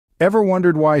Ever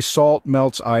wondered why salt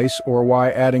melts ice or why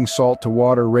adding salt to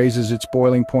water raises its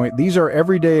boiling point? These are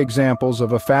everyday examples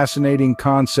of a fascinating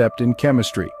concept in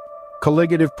chemistry: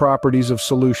 colligative properties of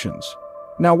solutions.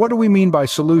 Now, what do we mean by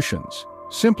solutions?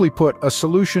 Simply put, a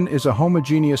solution is a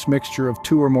homogeneous mixture of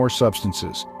two or more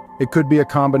substances. It could be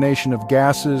a combination of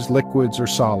gases, liquids, or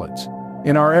solids.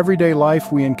 In our everyday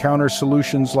life, we encounter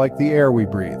solutions like the air we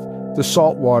breathe, the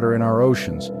salt water in our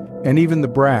oceans, and even the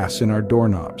brass in our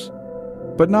doorknobs.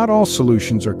 But not all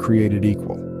solutions are created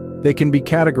equal. They can be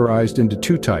categorized into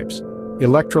two types: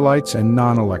 electrolytes and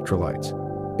non-electrolytes.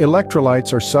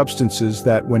 Electrolytes are substances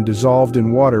that, when dissolved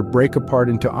in water, break apart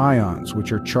into ions,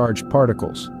 which are charged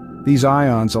particles. These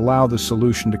ions allow the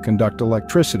solution to conduct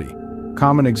electricity.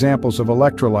 Common examples of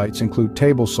electrolytes include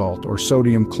table salt or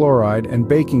sodium chloride and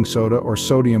baking soda or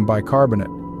sodium bicarbonate.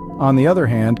 On the other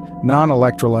hand,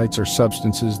 non-electrolytes are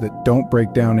substances that don't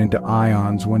break down into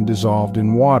ions when dissolved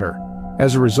in water.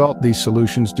 As a result, these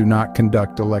solutions do not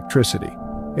conduct electricity.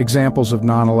 Examples of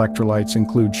non-electrolytes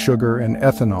include sugar and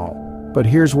ethanol. But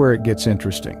here's where it gets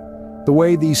interesting. The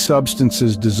way these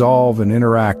substances dissolve and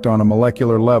interact on a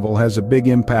molecular level has a big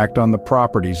impact on the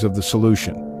properties of the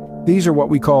solution. These are what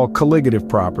we call colligative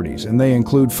properties, and they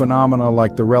include phenomena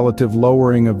like the relative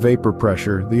lowering of vapor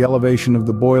pressure, the elevation of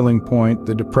the boiling point,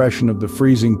 the depression of the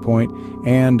freezing point,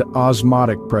 and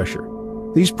osmotic pressure.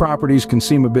 These properties can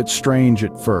seem a bit strange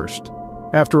at first.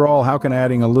 After all, how can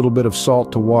adding a little bit of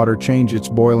salt to water change its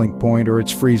boiling point or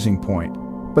its freezing point?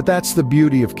 But that's the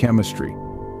beauty of chemistry.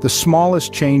 The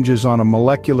smallest changes on a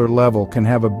molecular level can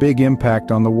have a big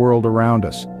impact on the world around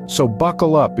us. So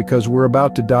buckle up, because we're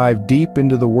about to dive deep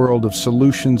into the world of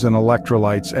solutions and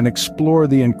electrolytes and explore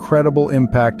the incredible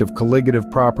impact of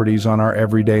colligative properties on our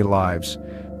everyday lives.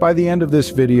 By the end of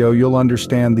this video, you'll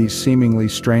understand these seemingly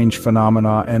strange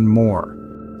phenomena and more.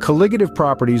 Colligative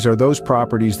properties are those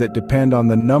properties that depend on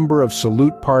the number of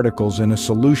solute particles in a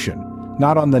solution,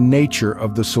 not on the nature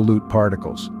of the solute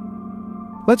particles.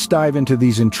 Let's dive into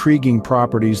these intriguing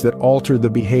properties that alter the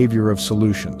behavior of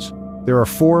solutions. There are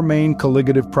four main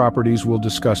colligative properties we'll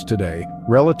discuss today: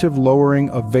 relative lowering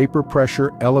of vapor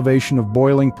pressure, elevation of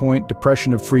boiling point,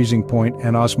 depression of freezing point,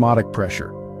 and osmotic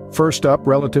pressure. First up,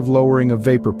 relative lowering of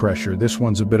vapor pressure. This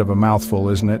one's a bit of a mouthful,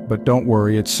 isn't it? But don't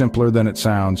worry, it's simpler than it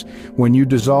sounds. When you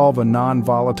dissolve a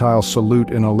non-volatile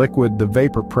solute in a liquid, the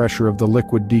vapor pressure of the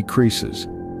liquid decreases.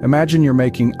 Imagine you're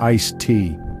making iced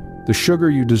tea. The sugar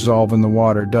you dissolve in the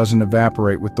water doesn't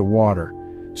evaporate with the water,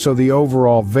 so the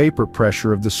overall vapor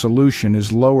pressure of the solution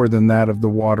is lower than that of the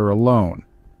water alone.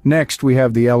 Next, we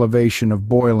have the elevation of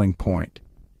boiling point.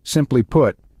 Simply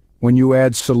put, when you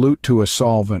add solute to a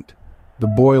solvent, the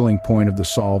boiling point of the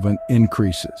solvent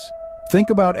increases.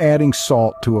 Think about adding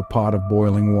salt to a pot of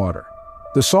boiling water.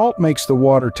 The salt makes the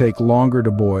water take longer to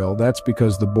boil. That's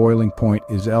because the boiling point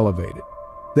is elevated.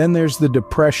 Then there's the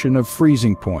depression of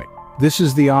freezing point. This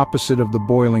is the opposite of the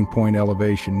boiling point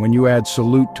elevation. When you add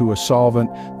solute to a solvent,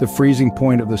 the freezing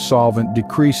point of the solvent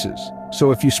decreases.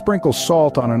 So if you sprinkle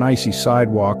salt on an icy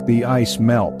sidewalk, the ice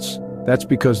melts. That's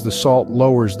because the salt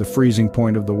lowers the freezing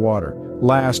point of the water.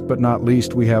 Last but not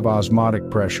least, we have osmotic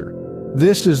pressure.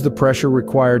 This is the pressure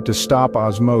required to stop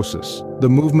osmosis, the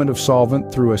movement of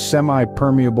solvent through a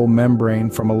semi-permeable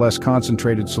membrane from a less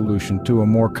concentrated solution to a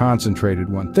more concentrated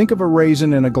one. Think of a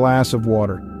raisin in a glass of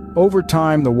water. Over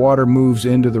time, the water moves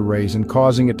into the raisin,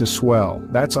 causing it to swell.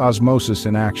 That's osmosis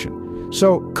in action.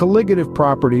 So, colligative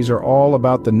properties are all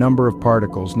about the number of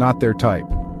particles, not their type.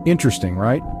 Interesting,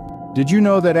 right? Did you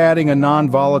know that adding a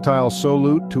non-volatile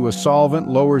solute to a solvent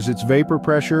lowers its vapor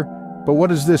pressure? But what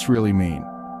does this really mean?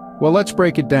 Well, let's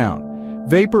break it down.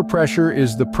 Vapor pressure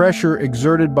is the pressure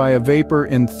exerted by a vapor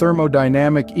in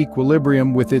thermodynamic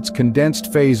equilibrium with its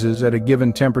condensed phases at a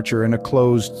given temperature in a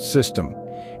closed system.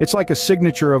 It's like a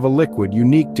signature of a liquid,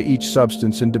 unique to each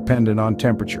substance and dependent on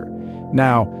temperature.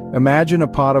 Now, imagine a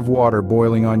pot of water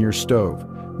boiling on your stove.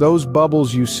 Those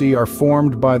bubbles you see are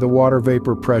formed by the water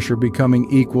vapor pressure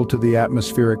becoming equal to the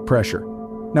atmospheric pressure.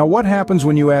 Now, what happens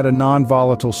when you add a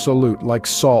non-volatile solute like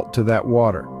salt to that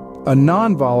water? A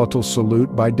non-volatile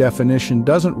solute, by definition,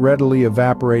 doesn't readily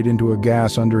evaporate into a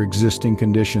gas under existing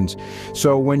conditions.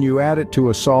 So when you add it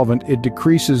to a solvent, it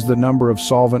decreases the number of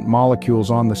solvent molecules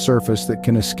on the surface that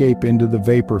can escape into the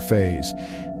vapor phase.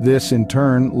 This, in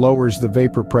turn, lowers the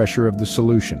vapor pressure of the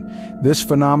solution. This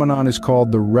phenomenon is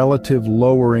called the relative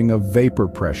lowering of vapor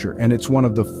pressure, and it's one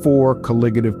of the four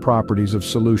colligative properties of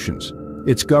solutions.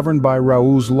 It's governed by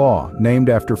Raoult's law, named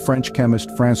after French chemist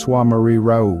François-Marie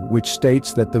Raoult, which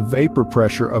states that the vapor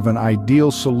pressure of an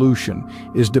ideal solution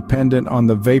is dependent on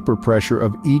the vapor pressure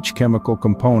of each chemical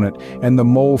component and the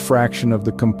mole fraction of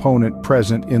the component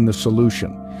present in the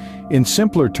solution. In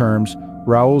simpler terms,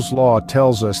 Raoult's law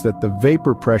tells us that the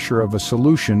vapor pressure of a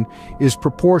solution is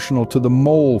proportional to the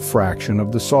mole fraction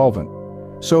of the solvent.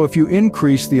 So if you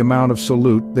increase the amount of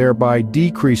solute, thereby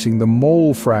decreasing the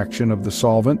mole fraction of the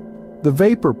solvent, the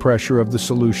vapor pressure of the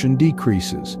solution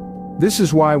decreases. This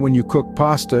is why when you cook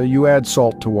pasta, you add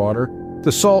salt to water.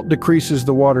 The salt decreases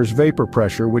the water's vapor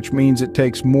pressure, which means it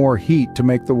takes more heat to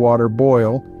make the water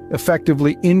boil,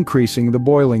 effectively increasing the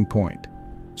boiling point.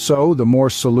 So, the more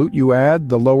solute you add,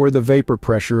 the lower the vapor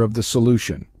pressure of the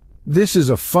solution. This is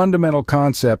a fundamental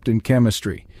concept in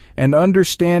chemistry, and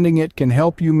understanding it can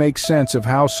help you make sense of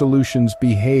how solutions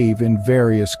behave in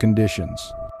various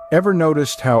conditions. Ever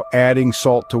noticed how adding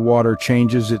salt to water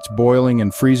changes its boiling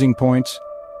and freezing points?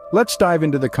 Let's dive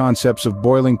into the concepts of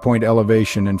boiling point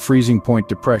elevation and freezing point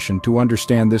depression to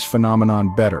understand this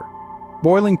phenomenon better.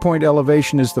 Boiling point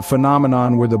elevation is the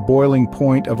phenomenon where the boiling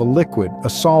point of a liquid, a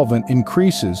solvent,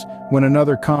 increases when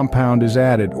another compound is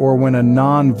added or when a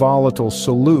non-volatile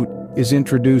solute is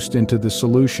introduced into the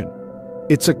solution.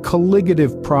 It's a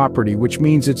colligative property, which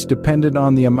means it's dependent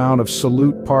on the amount of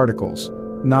solute particles,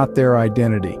 not their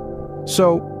identity.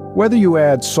 So, whether you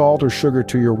add salt or sugar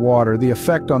to your water, the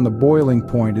effect on the boiling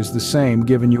point is the same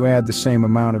given you add the same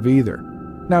amount of either.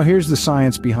 Now here's the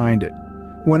science behind it.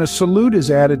 When a solute is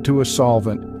added to a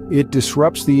solvent, it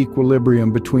disrupts the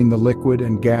equilibrium between the liquid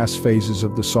and gas phases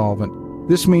of the solvent.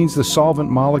 This means the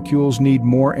solvent molecules need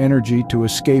more energy to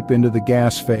escape into the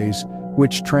gas phase,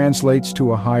 which translates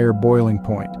to a higher boiling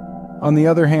point. On the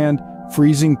other hand,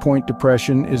 freezing point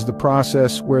depression is the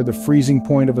process where the freezing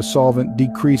point of a solvent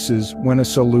decreases when a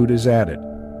solute is added.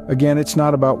 Again, it's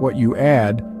not about what you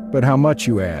add, but how much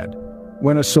you add.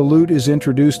 When a solute is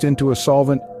introduced into a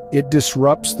solvent, it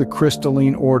disrupts the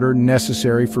crystalline order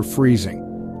necessary for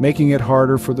freezing, making it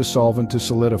harder for the solvent to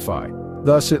solidify.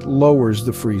 Thus, it lowers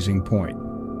the freezing point.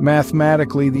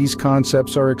 Mathematically, these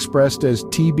concepts are expressed as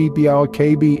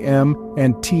TBBL-KBM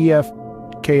and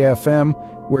TF-KFM,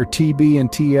 where TB and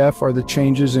TF are the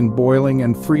changes in boiling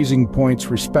and freezing points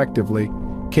respectively.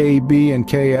 KB and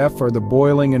KF are the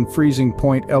boiling and freezing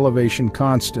point elevation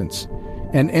constants,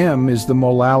 and M is the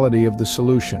molality of the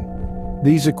solution.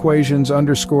 These equations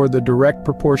underscore the direct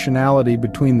proportionality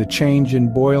between the change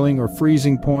in boiling or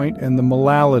freezing point and the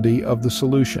molality of the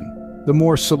solution. The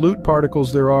more solute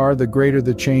particles there are, the greater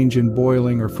the change in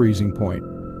boiling or freezing point.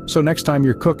 So next time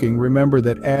you're cooking, remember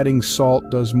that adding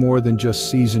salt does more than just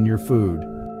season your food.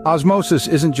 Osmosis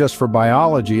isn't just for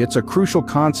biology, it's a crucial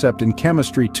concept in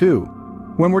chemistry too.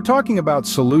 When we're talking about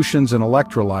solutions and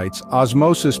electrolytes,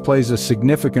 osmosis plays a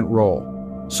significant role.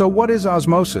 So what is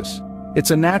osmosis?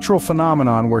 It's a natural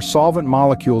phenomenon where solvent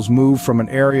molecules move from an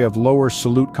area of lower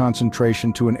solute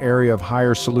concentration to an area of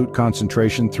higher solute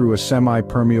concentration through a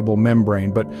semi-permeable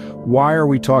membrane. But why are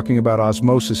we talking about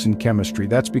osmosis in chemistry?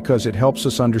 That's because it helps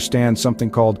us understand something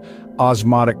called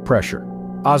osmotic pressure.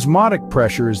 Osmotic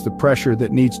pressure is the pressure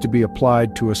that needs to be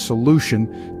applied to a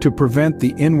solution to prevent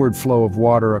the inward flow of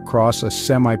water across a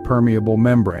semi-permeable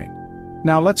membrane.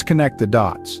 Now let's connect the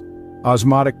dots.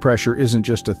 Osmotic pressure isn't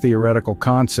just a theoretical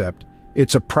concept.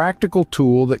 It's a practical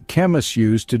tool that chemists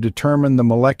use to determine the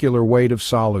molecular weight of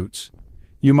solutes.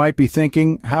 You might be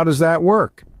thinking, how does that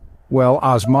work? Well,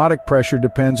 osmotic pressure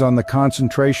depends on the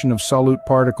concentration of solute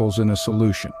particles in a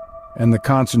solution, and the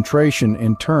concentration,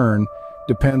 in turn,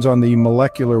 depends on the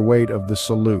molecular weight of the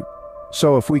solute.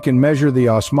 So if we can measure the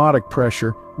osmotic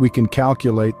pressure, we can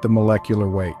calculate the molecular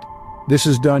weight. This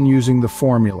is done using the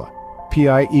formula,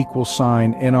 Pi equals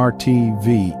sign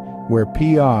nRT/V, where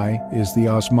Pi is the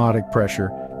osmotic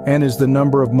pressure, N is the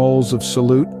number of moles of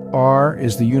solute, R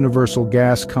is the universal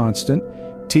gas constant,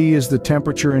 T is the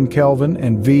temperature in Kelvin,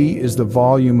 and V is the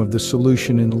volume of the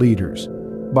solution in liters.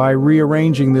 By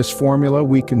rearranging this formula,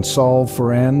 we can solve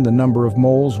for N, the number of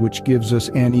moles, which gives us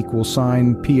N equals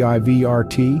sign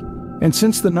PiV/RT. And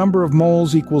since the number of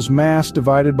moles equals mass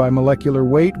divided by molecular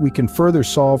weight, we can further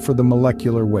solve for the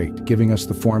molecular weight, giving us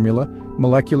the formula,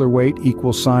 molecular weight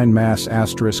equals sign mass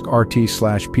asterisk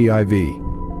RT/PiV.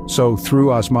 So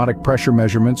through osmotic pressure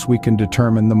measurements, we can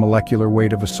determine the molecular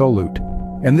weight of a solute.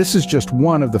 And this is just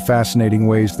one of the fascinating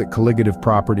ways that colligative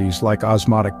properties like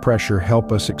osmotic pressure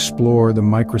help us explore the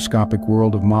microscopic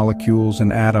world of molecules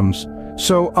and atoms.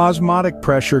 So osmotic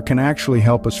pressure can actually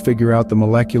help us figure out the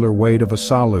molecular weight of a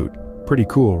solute. Pretty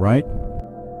cool, right?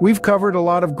 We've covered a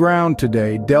lot of ground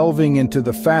today, delving into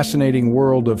the fascinating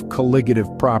world of colligative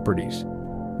properties.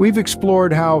 We've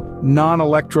explored how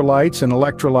non-electrolytes and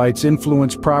electrolytes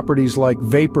influence properties like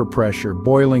vapor pressure,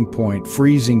 boiling point,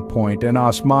 freezing point, and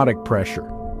osmotic pressure.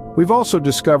 We've also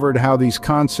discovered how these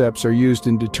concepts are used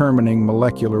in determining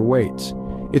molecular weights.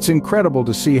 It's incredible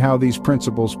to see how these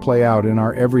principles play out in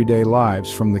our everyday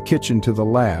lives, from the kitchen to the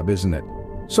lab, isn't it?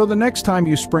 So the next time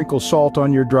you sprinkle salt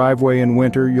on your driveway in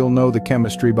winter, you'll know the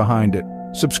chemistry behind it.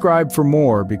 Subscribe for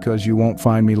more, because you won't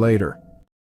find me later.